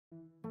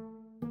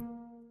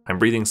I'm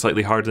breathing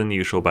slightly harder than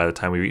usual by the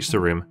time we reach the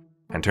room,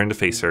 and turn to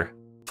face her,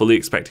 fully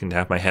expecting to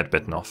have my head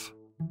bitten off.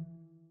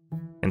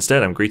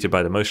 Instead, I'm greeted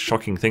by the most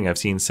shocking thing I've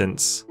seen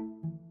since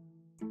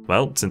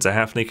a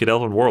half-naked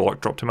elven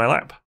warlock dropped in my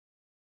lap.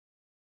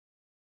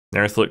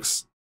 Nerith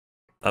looks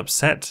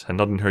upset and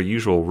not in her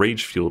usual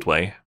rage-fueled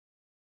way.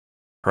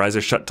 Her eyes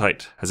are shut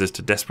tight, as if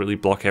to desperately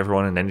block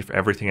everyone and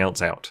everything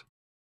else out.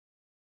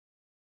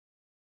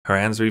 Her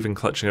hands are even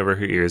clutching over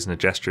her ears in a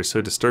gesture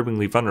so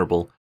disturbingly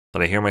vulnerable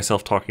that I hear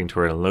myself talking to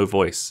her in a low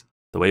voice,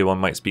 the way one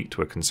might speak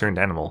to a concerned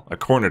animal, a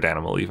cornered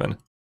animal even.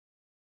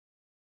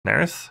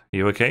 Nerith,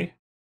 you okay?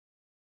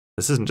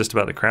 This isn't just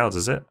about the crowds,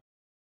 is it?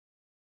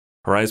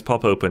 Her eyes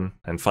pop open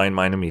and find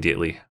mine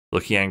immediately,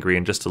 looking angry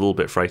and just a little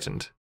bit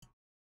frightened.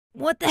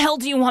 What the hell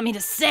do you want me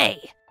to say?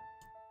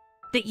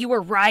 That you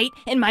were right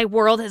and my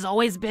world has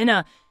always been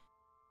a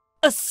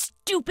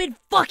stupid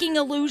fucking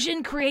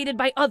illusion created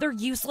by other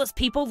useless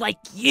people like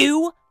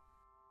you?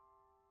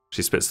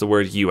 She spits the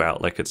word "you"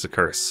 out like it's a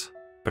curse,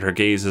 but her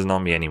gaze isn't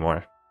on me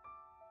anymore.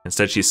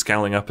 Instead, she's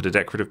scowling up at a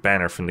decorative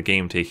banner from the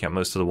game taking up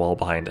most of the wall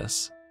behind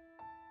us.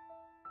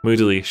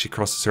 Moodily, she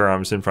crosses her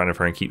arms in front of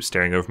her and keeps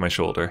staring over my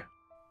shoulder.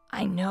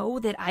 I know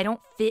that I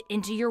don't fit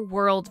into your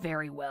world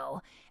very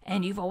well,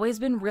 and you've always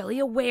been really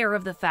aware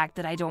of the fact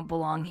that I don't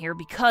belong here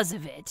because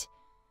of it.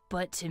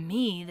 But to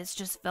me, this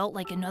just felt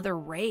like another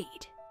raid.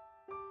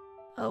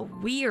 A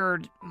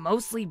weird,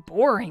 mostly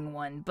boring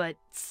one, but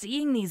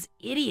seeing these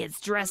idiots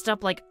dressed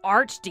up like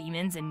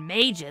archdemons and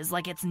mages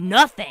like it's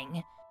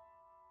nothing.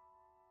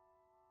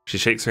 She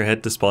shakes her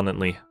head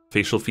despondently,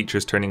 facial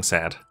features turning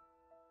sad.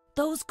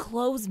 Those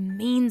clothes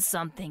mean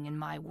something in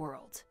my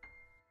world.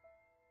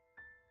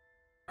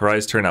 Her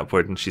eyes turn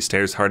upward and she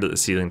stares hard at the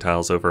ceiling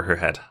tiles over her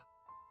head.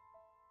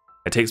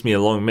 It takes me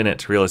a long minute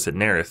to realize that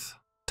Nerith,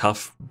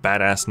 tough,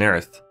 badass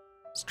Nerith,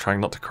 is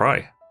trying not to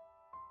cry.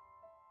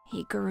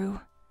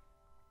 Hikaru,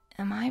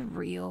 am I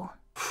real?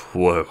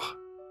 Whoa.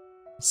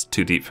 It's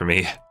too deep for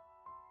me.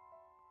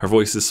 Her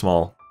voice is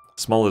small,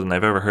 smaller than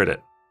I've ever heard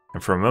it,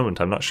 and for a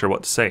moment I'm not sure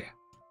what to say.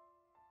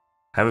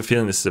 I have a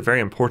feeling this is a very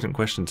important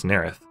question to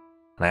Nerith,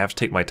 and I have to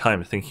take my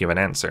time thinking of an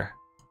answer.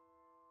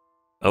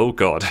 Oh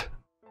god.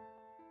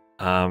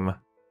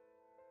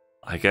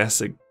 I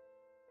guess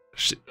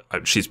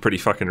she's pretty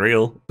fucking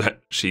real.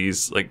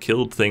 She's, like,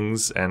 killed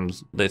things and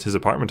lit his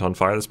apartment on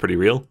fire. That's pretty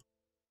real.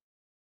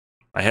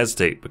 I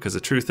hesitate, because the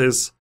truth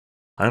is,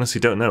 I honestly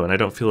don't know, and I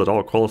don't feel at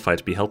all qualified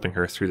to be helping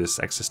her through this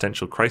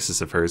existential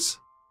crisis of hers.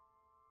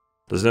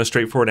 There's no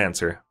straightforward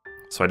answer,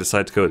 so I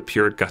decide to go with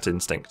pure gut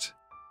instinct.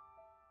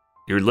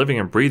 You're living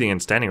and breathing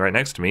and standing right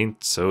next to me,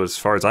 so as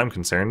far as I'm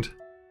concerned,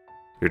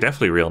 you're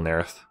definitely real,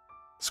 Nerith.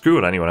 Screw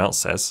what anyone else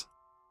says.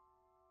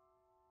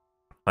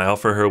 I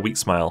offer her a weak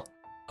smile,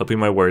 hoping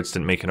my words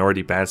didn't make an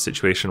already bad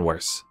situation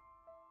worse.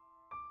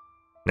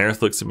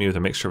 Nerith looks at me with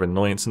a mixture of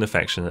annoyance and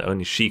affection that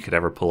only she could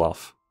ever pull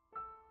off.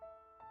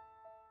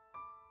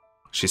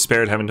 She's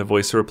spared having to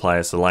voice a reply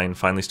as the line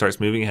finally starts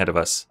moving ahead of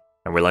us,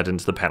 and we're led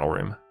into the panel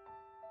room.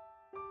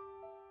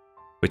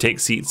 We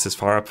take seats as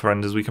far up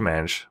front as we can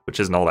manage,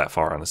 which isn't all that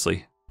far,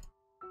 honestly.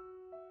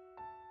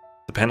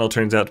 The panel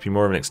turns out to be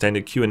more of an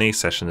extended Q&A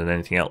session than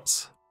anything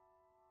else.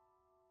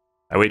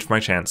 I wait for my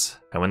chance,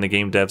 and when the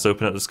game devs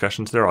open up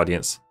discussion to their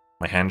audience,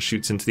 my hand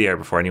shoots into the air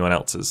before anyone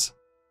else's.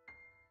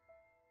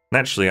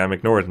 Naturally, I'm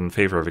ignored in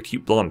favor of a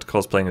cute blonde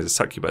cosplaying as a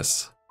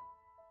succubus.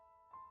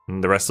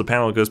 And the rest of the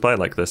panel goes by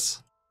like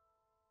this.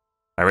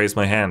 I raise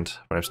my hand,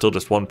 but I'm still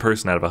just one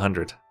person out of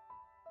 100.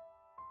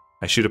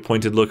 I shoot a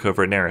pointed look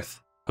over at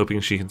Nerith,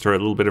 hoping she can throw a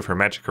little bit of her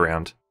magic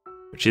around,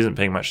 but she isn't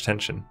paying much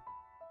attention.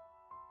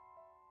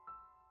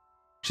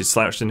 She's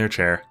slouched in her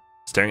chair,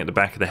 staring at the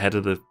back of the head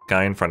of the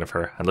guy in front of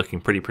her and looking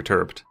pretty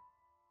perturbed.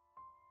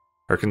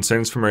 Her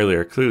concerns from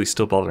earlier are clearly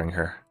still bothering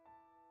her.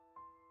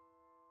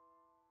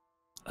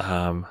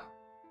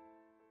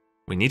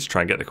 We need to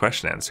try and get the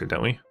question answered,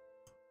 don't we?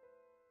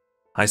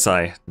 I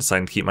sigh,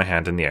 deciding to keep my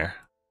hand in the air.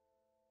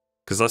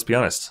 Because let's be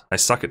honest, I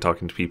suck at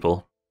talking to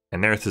people,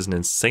 and Nerith is an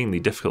insanely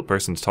difficult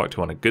person to talk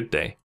to on a good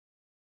day.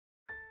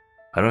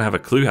 I don't have a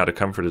clue how to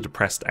comfort a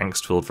depressed,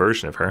 angst-filled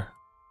version of her.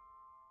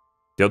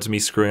 The odds of me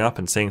screwing up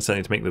and saying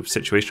something to make the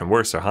situation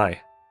worse are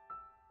high.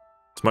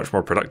 It's much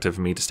more productive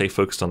for me to stay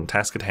focused on the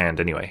task at hand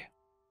anyway.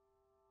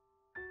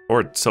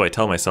 Or so I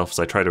tell myself as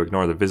I try to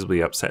ignore the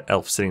visibly upset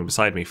elf sitting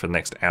beside me for the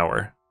next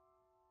hour.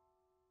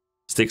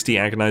 60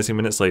 agonizing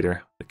minutes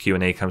later, the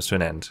Q&A comes to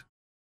an end.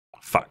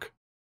 Fuck.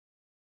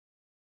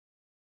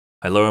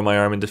 I lower my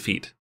arm in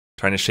defeat,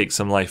 trying to shake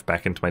some life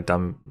back into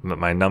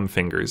my numb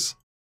fingers.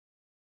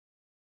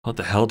 What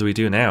the hell do we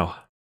do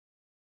now?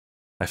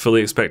 I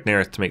fully expect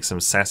Nerith to make some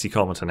sassy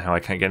comment on how I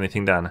can't get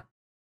anything done,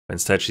 but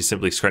instead she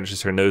simply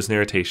scrunches her nose in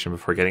irritation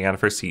before getting out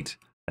of her seat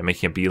and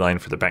making a beeline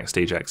for the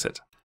backstage exit.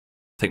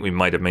 I think we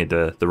might have made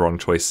the wrong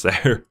choice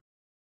there.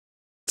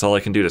 It's all I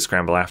can do to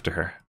scramble after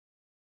her.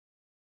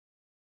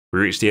 We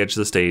reach the edge of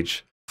the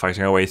stage,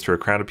 fighting our way through a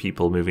crowd of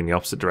people moving the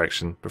opposite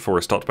direction before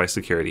we're stopped by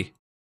security.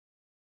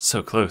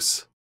 So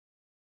close.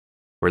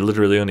 We're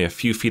literally only a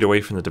few feet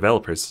away from the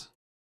developers.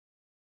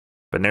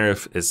 But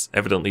Nerith is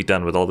evidently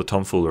done with all the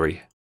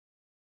tomfoolery,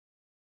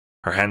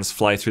 Her hands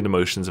fly through the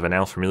motions of a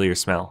now familiar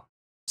spell.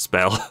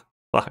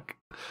 Fuck.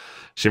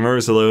 She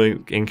murmurs a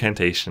low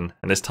incantation,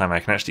 and this time I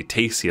can actually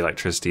taste the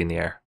electricity in the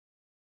air.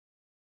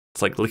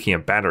 It's like licking a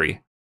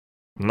battery.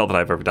 Not that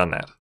I've ever done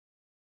that.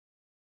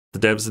 The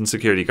devs and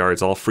security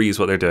guards all freeze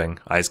what they're doing,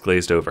 eyes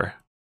glazed over.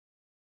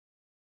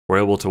 We're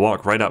able to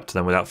walk right up to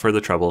them without further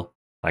trouble.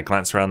 I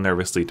glance around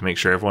nervously to make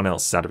sure everyone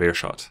else is out of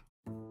earshot.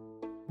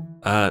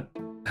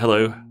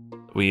 Hello.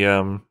 We,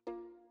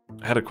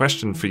 had a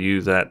question for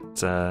you that,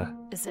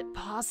 Is it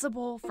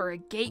possible for a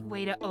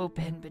gateway to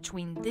open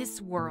between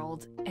this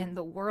world and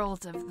the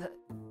world of the...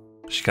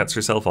 She cuts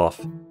herself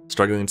off,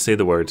 struggling to say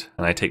the word,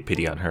 and I take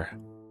pity on her.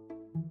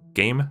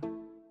 Game?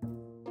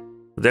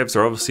 The devs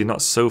are obviously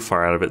not so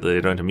far out of it that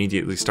they don't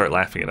immediately start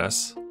laughing at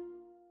us.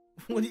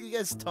 What are you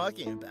guys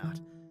talking about?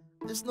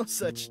 There's no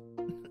such...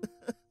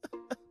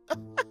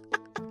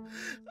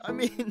 I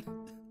mean,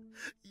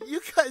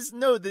 you guys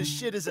know this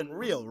shit isn't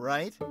real,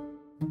 right?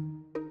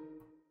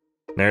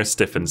 Nera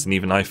stiffens, and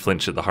even I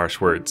flinch at the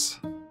harsh words.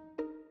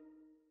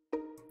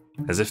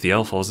 As if the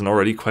elf wasn't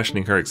already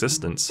questioning her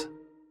existence.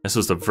 This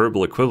was the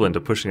verbal equivalent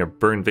of pushing a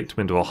burned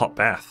victim into a hot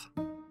bath.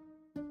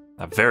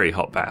 A very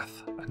hot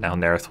bath, and now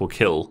Nerith will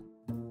kill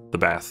the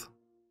bath.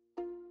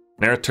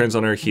 Nerith turns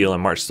on her heel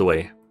and marches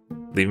away,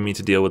 leaving me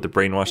to deal with the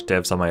brainwashed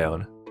devs on my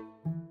own.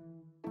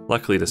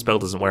 Luckily, the spell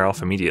doesn't wear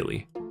off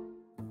immediately.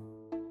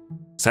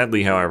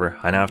 Sadly, however,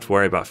 I now have to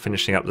worry about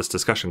finishing up this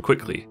discussion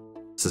quickly,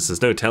 since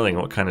there's no telling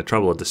what kind of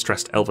trouble a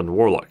distressed elven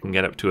warlock can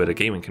get up to at a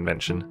gaming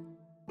convention.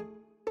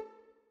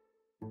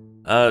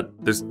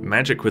 There's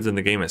magic within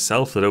the game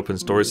itself that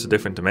opens doors to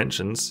different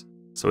dimensions,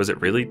 so is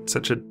it really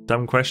such a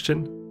dumb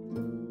question?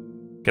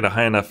 Get a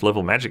high enough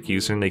level magic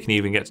user and they can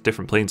even get to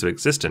different planes of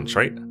existence,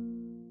 right?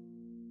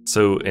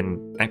 So,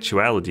 in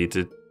actuality,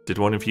 did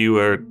one of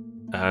you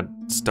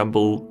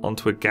stumble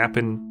onto a gap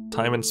in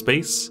time and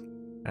space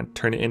and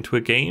turn it into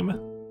a game?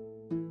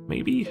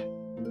 Maybe?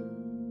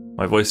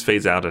 My voice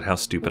fades out at how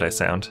stupid I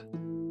sound.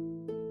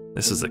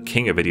 This is the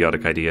king of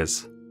idiotic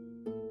ideas.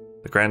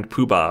 The grand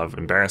poobah of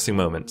embarrassing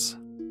moments.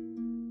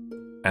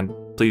 And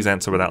please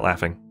answer without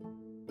laughing.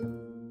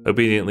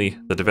 Obediently,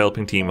 the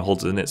developing team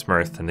holds in its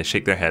mirth and they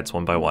shake their heads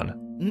one by one.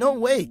 No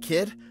way,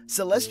 kid.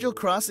 Celestial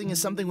Crossing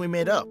is something we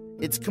made up.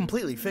 It's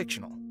completely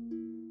fictional.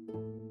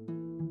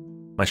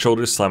 My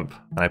shoulders slump,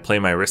 and I play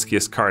my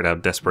riskiest card out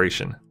of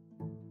desperation.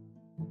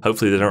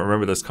 Hopefully they don't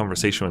remember this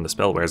conversation when the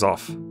spell wears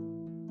off.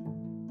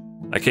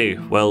 Okay,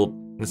 well,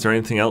 is there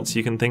anything else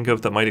you can think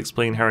of that might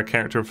explain how a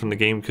character from the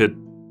game could,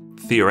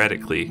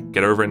 theoretically,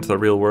 get over into the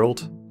real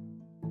world?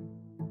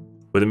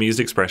 With amused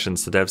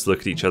expressions, the devs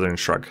look at each other and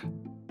shrug.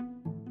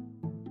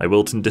 I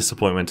wilt in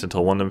disappointment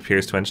until one of them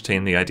appears to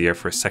entertain the idea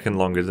for a second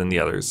longer than the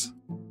others.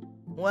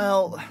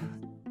 Well,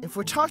 if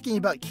we're talking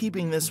about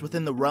keeping this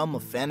within the realm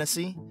of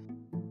fantasy...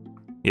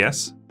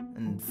 Yes?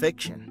 And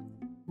fiction.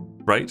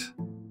 Right?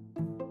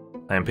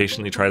 I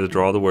impatiently try to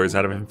draw the words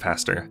out of him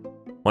faster,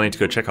 wanting to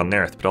go check on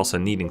Nerith, but also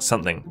needing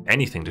something,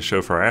 anything to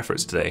show for our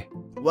efforts today.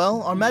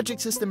 Well, our magic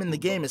system in the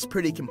game is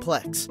pretty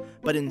complex,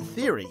 but in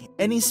theory,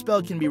 any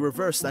spell can be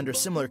reversed under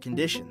similar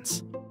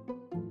conditions.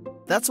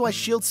 That's why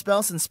shield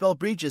spells and spell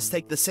breaches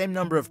take the same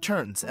number of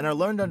turns and are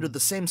learned under the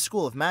same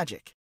school of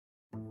magic.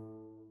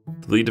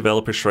 The lead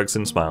developer shrugs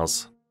and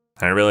smiles,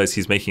 and I realize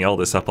he's making all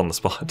this up on the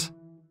spot.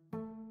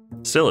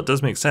 Still, it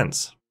does make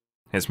sense.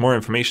 It's more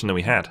information than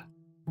we had.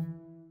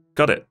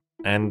 Got it,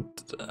 and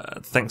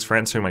thanks for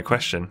answering my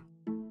question.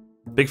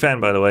 Big fan,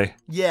 by the way.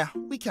 Yeah,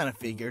 we kinda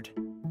figured.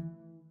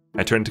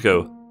 I turned to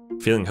go,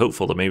 feeling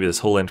hopeful that maybe this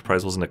whole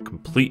enterprise wasn't a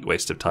complete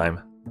waste of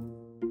time.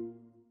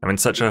 I'm in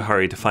such a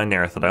hurry to find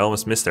Nerith that I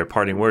almost missed their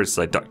parting words as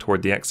I ducked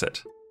toward the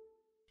exit.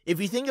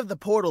 If you think of the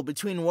portal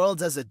between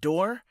worlds as a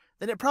door,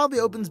 then it probably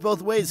opens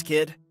both ways,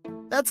 kid.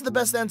 That's the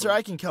best answer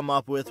I can come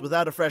up with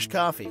without a fresh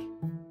coffee.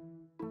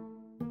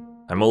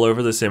 I'm all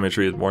over this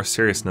imagery with more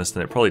seriousness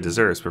than it probably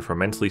deserves before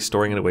mentally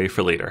storing it away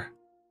for later.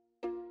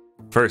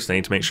 First, I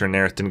need to make sure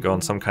Nerith didn't go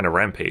on some kind of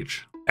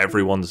rampage.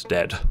 Everyone's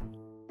dead.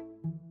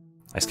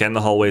 I scan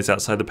the hallways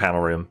outside the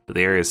panel room, but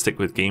the area is thick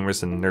with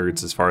gamers and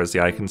nerds as far as the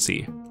eye can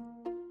see.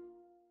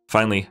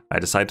 Finally, I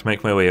decide to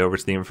make my way over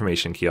to the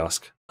information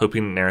kiosk,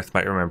 hoping that Nerith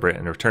might remember it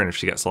and return if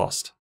she gets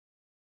lost.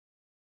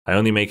 I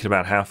only make it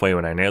about halfway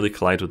when I nearly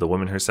collide with the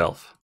woman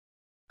herself.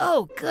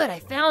 Oh, good, I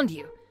found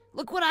you.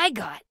 Look what I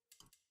got.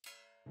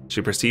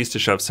 She proceeds to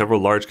shove several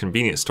large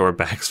convenience store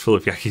bags full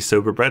of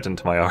yakisoba bread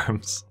into my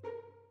arms.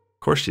 Of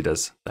course she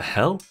does. The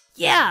hell?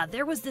 Yeah,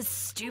 there was this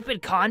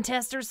stupid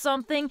contest or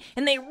something,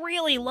 and they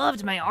really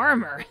loved my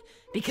armor.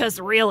 Because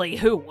really,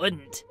 who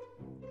wouldn't?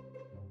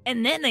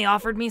 And then they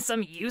offered me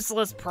some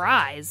useless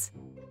prize.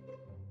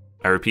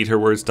 I repeat her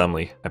words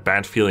dumbly, a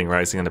bad feeling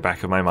rising in the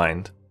back of my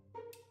mind.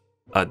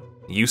 A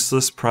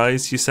useless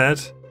prize, you said?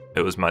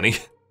 It was money.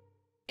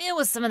 It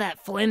was some of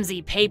that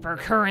flimsy paper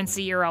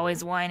currency you're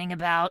always whining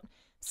about.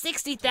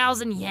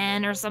 60,000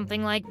 yen or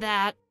something like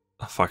that.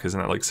 Oh, fuck, isn't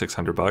that like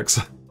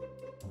 $600?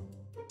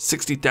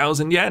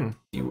 60,000 yen!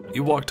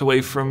 You walked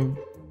away from...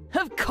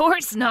 Of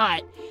course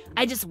not!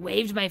 I just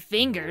waved my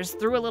fingers,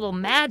 threw a little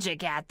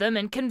magic at them,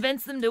 and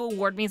convinced them to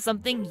award me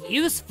something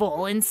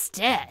useful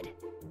instead.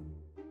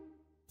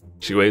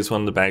 She waves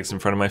one of the bags in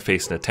front of my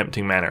face in a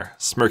tempting manner,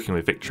 smirking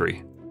with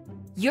victory.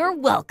 You're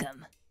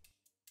welcome.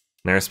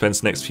 Nera spends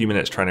the next few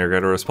minutes trying to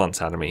get a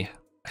response out of me,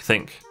 I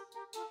think.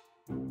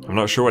 I'm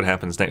not sure what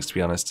happens next, to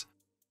be honest,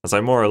 as I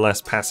more or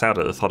less pass out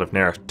at the thought of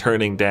Nera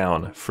turning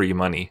down free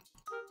money.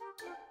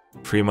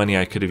 Free money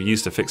I could have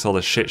used to fix all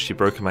the shit she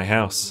broke in my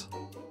house.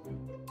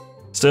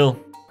 Still,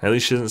 at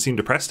least she doesn't seem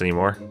depressed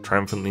anymore,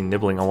 triumphantly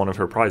nibbling on one of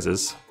her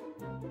prizes.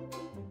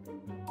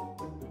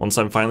 Once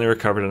I'm finally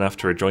recovered enough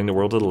to rejoin the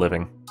world of the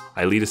living,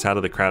 I lead us out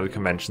of the crowded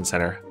convention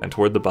center and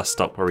toward the bus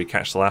stop where we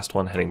catch the last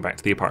one heading back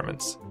to the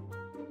apartments.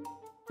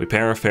 We pay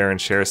our fare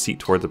and share a seat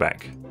toward the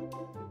back.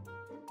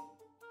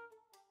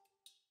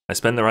 I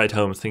spend the ride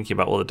home thinking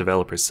about what the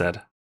developers said.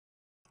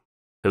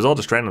 It was all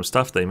just random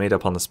stuff they made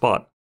up on the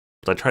spot,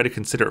 but I try to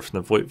consider it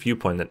from the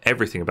viewpoint that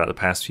everything about the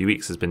past few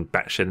weeks has been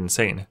batshit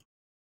insane.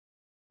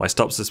 Why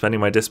stop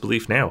suspending my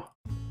disbelief now?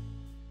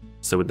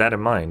 So with that in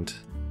mind,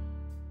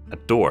 a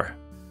door.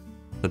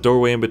 The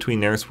doorway in between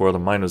Nera's world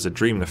and mine was a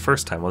dream the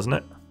first time, wasn't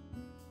it?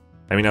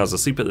 I mean, I was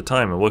asleep at the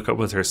time and woke up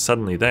with her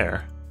suddenly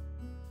there.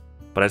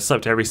 But I'd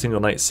slept every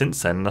single night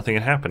since then and nothing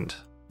had happened.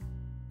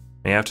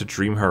 May I have to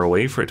dream her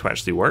away for it to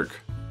actually work?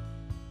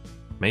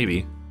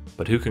 Maybe,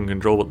 but who can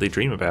control what they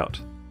dream about?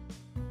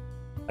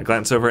 I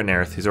glance over at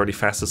Nerith, who's already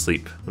fast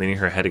asleep, leaning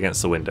her head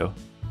against the window.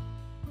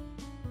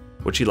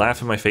 Would she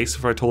laugh in my face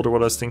if I told her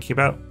what I was thinking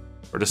about?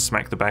 Or just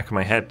smack the back of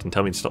my head and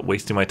tell me to stop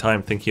wasting my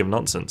time thinking of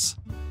nonsense?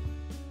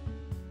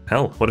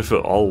 Hell, what if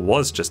it all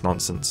was just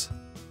nonsense?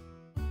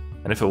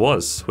 And if it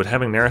was, would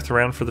having Nerith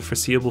around for the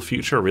foreseeable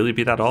future really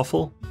be that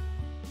awful?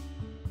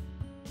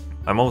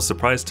 I'm almost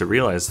surprised to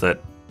realize that,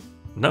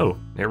 no,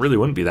 it really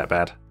wouldn't be that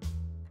bad.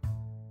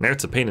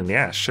 Nerith's a pain in the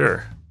ass,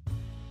 sure.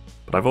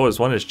 But I've always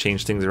wanted to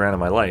change things around in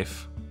my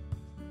life.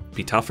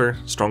 Be tougher,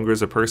 stronger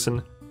as a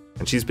person,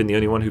 and she's been the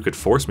only one who could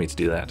force me to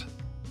do that.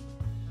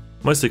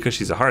 Mostly because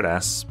she's a hard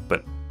ass,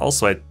 but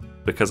also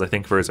because I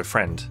think of her as a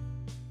friend.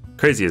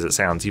 Crazy as it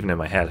sounds, even in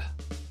my head.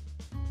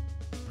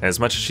 And as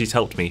much as she's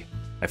helped me,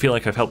 I feel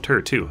like I've helped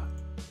her too.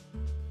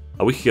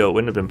 A week ago it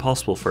wouldn't have been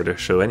possible for her to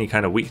show any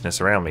kind of weakness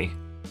around me.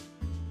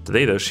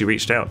 Today though, she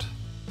reached out.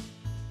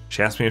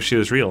 She asked me if she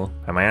was real,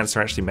 and my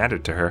answer actually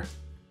mattered to her.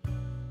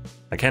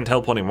 I can't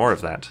help wanting more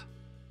of that.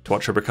 To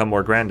watch her become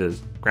more grounded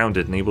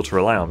and able to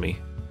rely on me.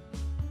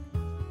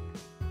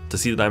 To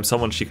see that I'm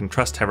someone she can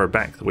trust to have her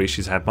back the way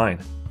she's had mine.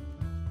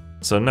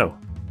 So no,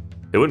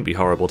 it wouldn't be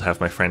horrible to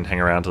have my friend hang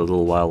around a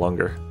little while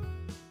longer.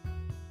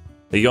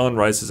 A yawn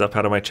rises up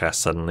out of my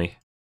chest suddenly.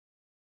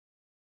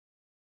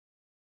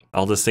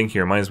 All this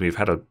thinking reminds me I've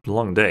had a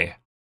long day.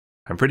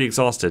 I'm pretty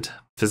exhausted,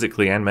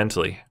 physically and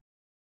mentally.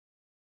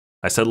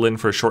 I settle in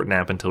for a short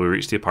nap until we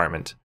reach the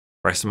apartment,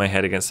 resting my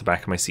head against the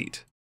back of my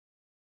seat.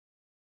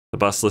 The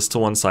bus lists to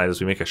one side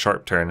as we make a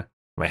sharp turn, and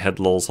my head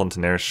lolls onto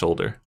Nera's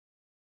shoulder.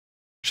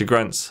 She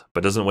grunts,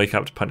 but doesn't wake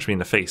up to punch me in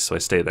the face, so I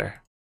stay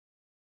there.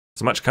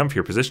 It's a much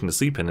comfier position to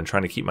sleep in than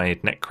trying to keep my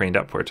neck craned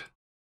upward.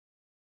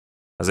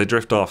 As I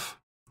drift off,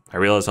 I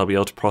realize I'll be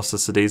able to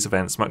process the day's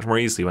events much more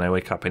easily when I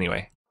wake up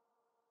anyway.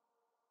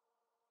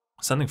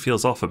 Something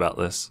feels off about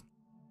this.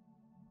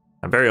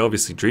 I'm very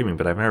obviously dreaming,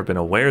 but I've never been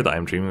aware that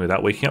I'm dreaming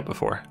without waking up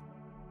before.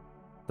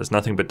 There's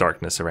nothing but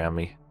darkness around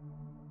me.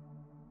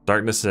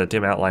 Darkness and a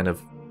dim outline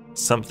of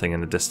something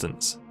in the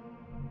distance.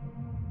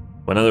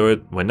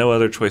 When no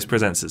other choice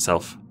presents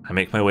itself, I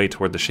make my way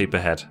toward the shape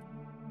ahead.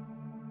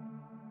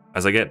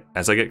 As I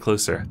get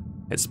closer,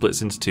 it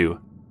splits into two,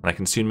 and I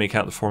can soon make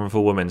out the form of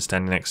a woman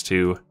standing next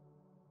to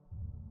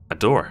a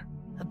door.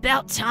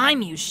 About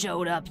time you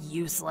showed up,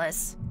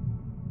 useless.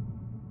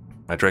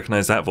 I'd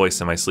recognize that voice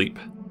in my sleep.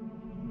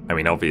 I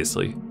mean,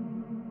 obviously,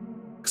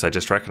 because I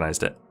just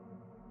recognized it.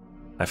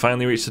 I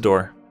finally reach the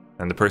door,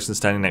 and the person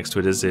standing next to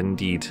it is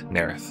indeed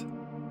Nerith.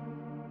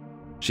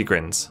 She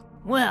grins.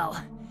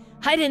 Well,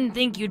 I didn't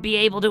think you'd be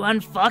able to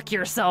unfuck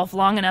yourself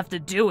long enough to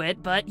do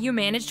it, but you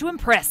managed to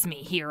impress me,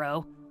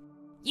 hero.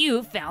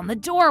 You found the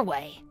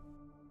doorway.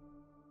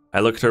 I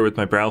look at her with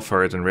my brow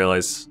furrowed and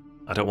realize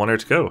I don't want her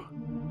to go.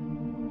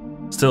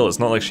 Still, it's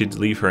not like she'd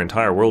leave her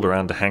entire world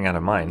around to hang out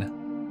of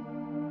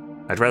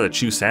mine. I'd rather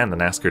chew sand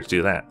than ask her to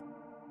do that.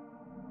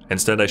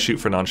 Instead, I shoot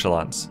for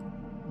nonchalance.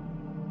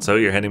 So,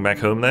 you're heading back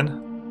home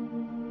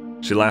then?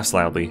 She laughs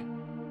loudly.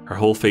 Her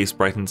whole face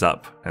brightens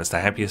up, and it's the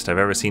happiest I've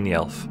ever seen the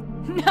elf.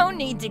 No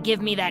need to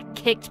give me that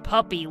kicked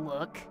puppy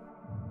look.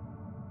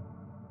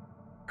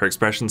 Her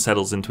expression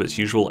settles into its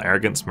usual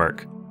arrogant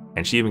smirk,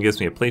 and she even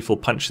gives me a playful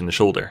punch in the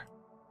shoulder.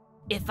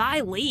 If I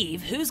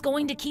leave, who's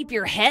going to keep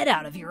your head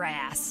out of your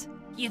ass?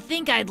 You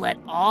think I'd let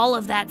all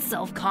of that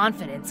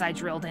self-confidence I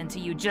drilled into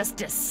you just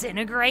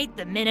disintegrate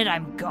the minute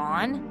I'm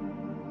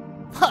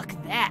gone? Fuck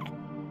that.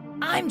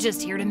 I'm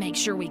just here to make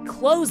sure we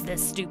close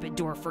this stupid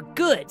door for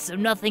good so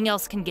nothing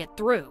else can get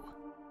through.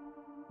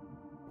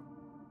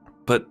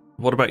 But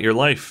what about your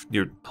life,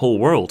 your whole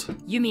world?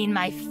 You mean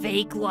my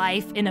fake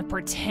life in a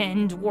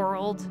pretend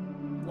world?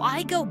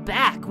 Why go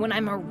back when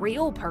I'm a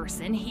real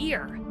person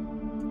here?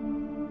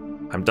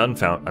 I'm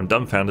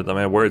dumbfounded that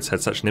my words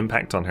had such an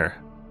impact on her.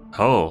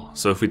 Oh,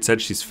 so if we'd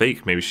said she's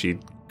fake, maybe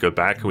she'd go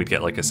back and we'd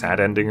get like a sad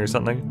ending or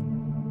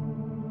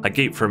something? I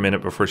gape for a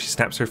minute before she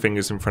snaps her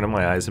fingers in front of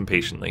my eyes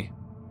impatiently.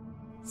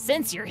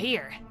 Since you're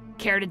here,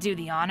 care to do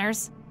the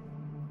honors?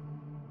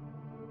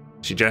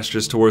 She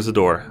gestures towards the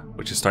door,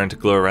 which is starting to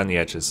glow around the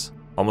edges,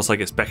 almost like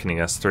it's beckoning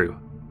us through.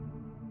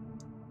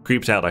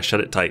 Creeped out, I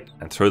shut it tight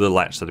and throw the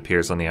latch that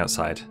appears on the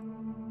outside.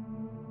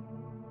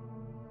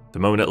 The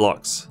moment it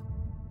locks,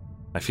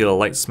 I feel a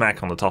light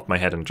smack on the top of my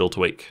head and jolt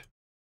awake.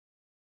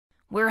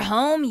 We're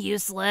home,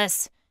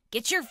 useless.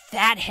 Get your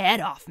fat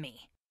head off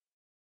me.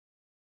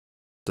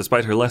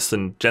 Despite her less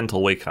than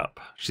gentle wake-up,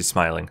 she's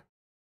smiling.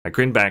 I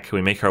grin back and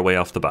we make our way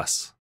off the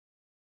bus.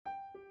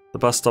 The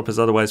bus stop is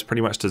otherwise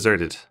pretty much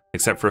deserted,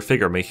 except for a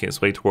figure making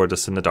its way toward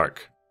us in the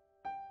dark.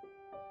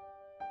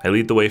 I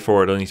lead the way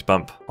forward only to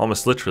bump,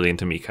 almost literally,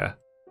 into Mika.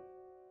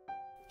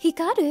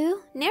 Hikaru,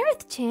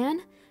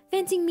 Nerith-chan,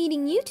 fancy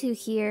meeting you two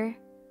here.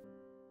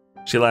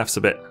 She laughs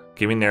a bit,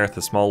 giving Nerith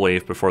a small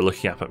wave before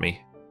looking up at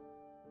me.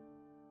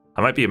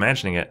 I might be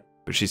imagining it,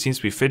 but she seems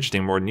to be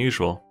fidgeting more than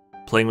usual,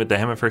 playing with the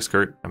hem of her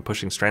skirt and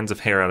pushing strands of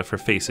hair out of her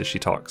face as she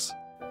talks.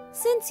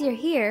 Since you're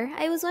here,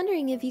 I was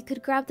wondering if you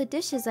could grab the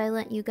dishes I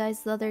lent you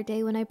guys the other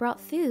day when I brought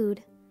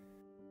food.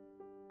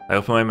 I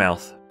open my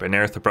mouth, but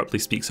Nerith abruptly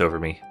speaks over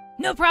me.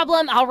 No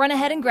problem, I'll run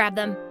ahead and grab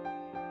them.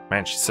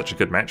 Man, she's such a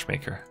good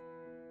matchmaker.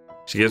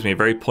 She gives me a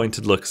very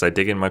pointed look as I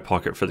dig in my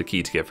pocket for the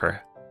key to give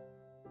her.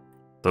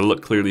 The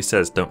look clearly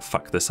says, "Don't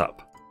fuck this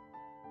up."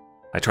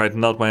 I try to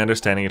nod my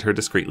understanding at her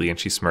discreetly and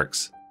she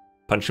smirks,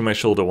 punching my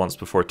shoulder once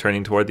before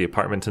turning toward the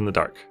apartment in the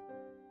dark.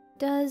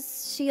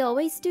 Does she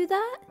always do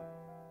that?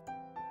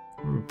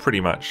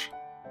 Pretty much.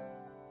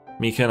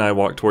 Mika and I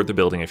walk toward the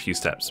building a few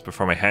steps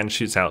before my hand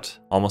shoots out,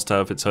 almost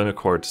out of its own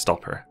accord, to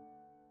stop her.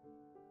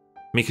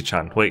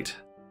 Mika-chan, wait.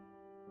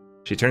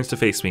 She turns to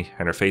face me,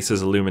 and her face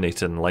is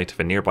illuminated in the light of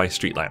a nearby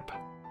street lamp.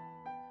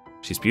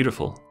 She's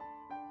beautiful.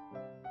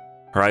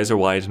 Her eyes are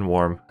wide and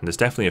warm, and there's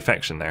definitely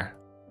affection there.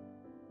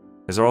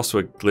 Is there also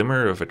a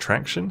glimmer of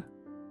attraction?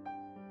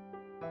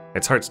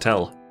 It's hard to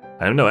tell.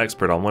 I'm no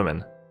expert on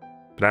women,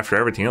 but after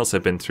everything else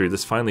I've been through,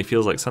 this finally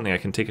feels like something I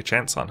can take a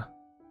chance on.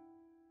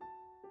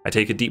 I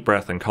take a deep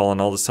breath and call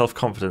on all the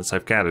self-confidence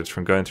I've gathered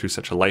from going through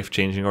such a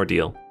life-changing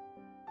ordeal.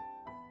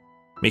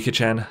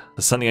 Mika-chan,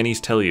 there's something I need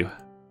to tell you.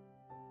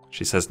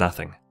 She says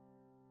nothing.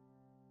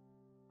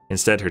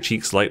 Instead, her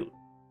cheeks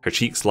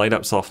light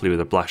up softly with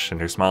a blush, and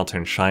her smile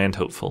turns shy and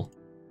hopeful.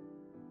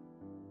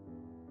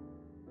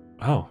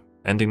 Oh,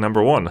 ending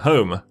number 1,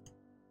 home.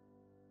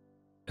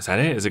 Is that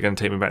it? Is it going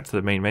to take me back to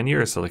the main menu,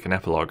 or is it like an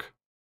epilogue?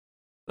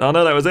 Oh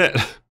no, that was it!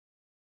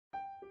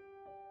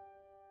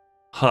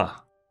 Huh.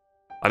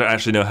 I don't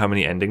actually know how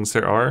many endings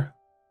there are.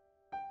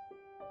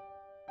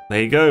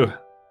 There you go.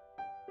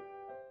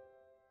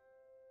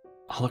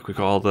 Oh look, we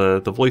got all the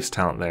voice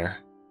talent there.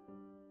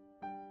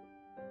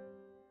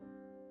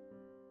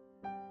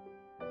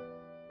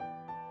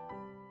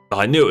 Oh,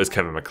 I knew it was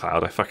Kevin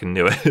MacLeod, I fucking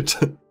knew it.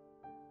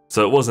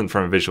 So it wasn't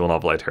from a visual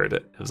novel I'd heard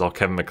it was all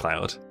Kevin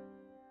MacLeod.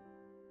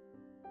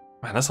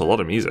 Man, that's a lot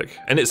of music.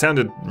 And it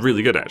sounded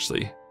really good,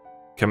 actually.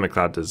 Kevin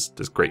MacLeod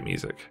does great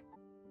music.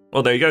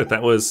 Well, there you go,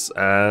 that was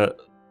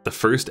the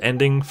first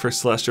ending for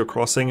Celestial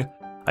Crossing.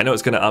 I know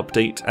it's going to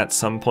update at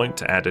some point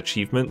to add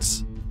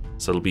achievements,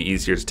 so it'll be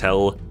easier to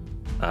tell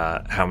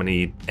how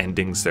many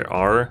endings there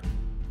are.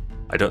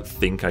 I don't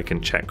think I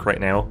can check right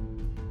now.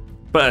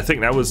 But I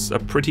think that was a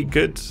pretty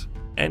good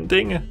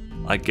ending.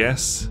 I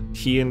guess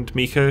he and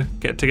Mika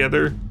get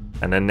together,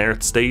 and then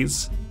Nerith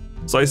stays.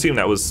 So I assume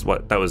that was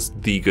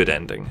the good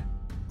ending.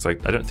 So I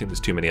don't think there's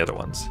too many other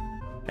ones.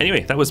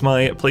 Anyway, that was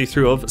my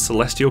playthrough of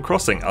Celestial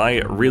Crossing. I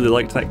really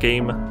liked that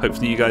game.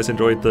 Hopefully you guys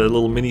enjoyed the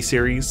little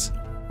mini-series.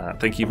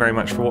 Thank you very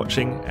much for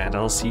watching, and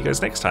I'll see you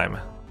guys next time.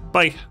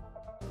 Bye!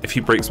 If he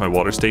breaks my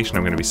water station,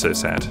 I'm gonna be so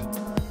sad.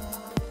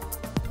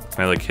 Can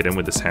I like hit him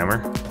with this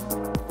hammer?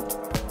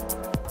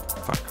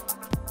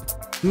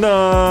 Fuck.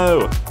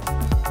 No!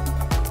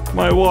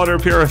 My water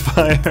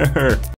purifier!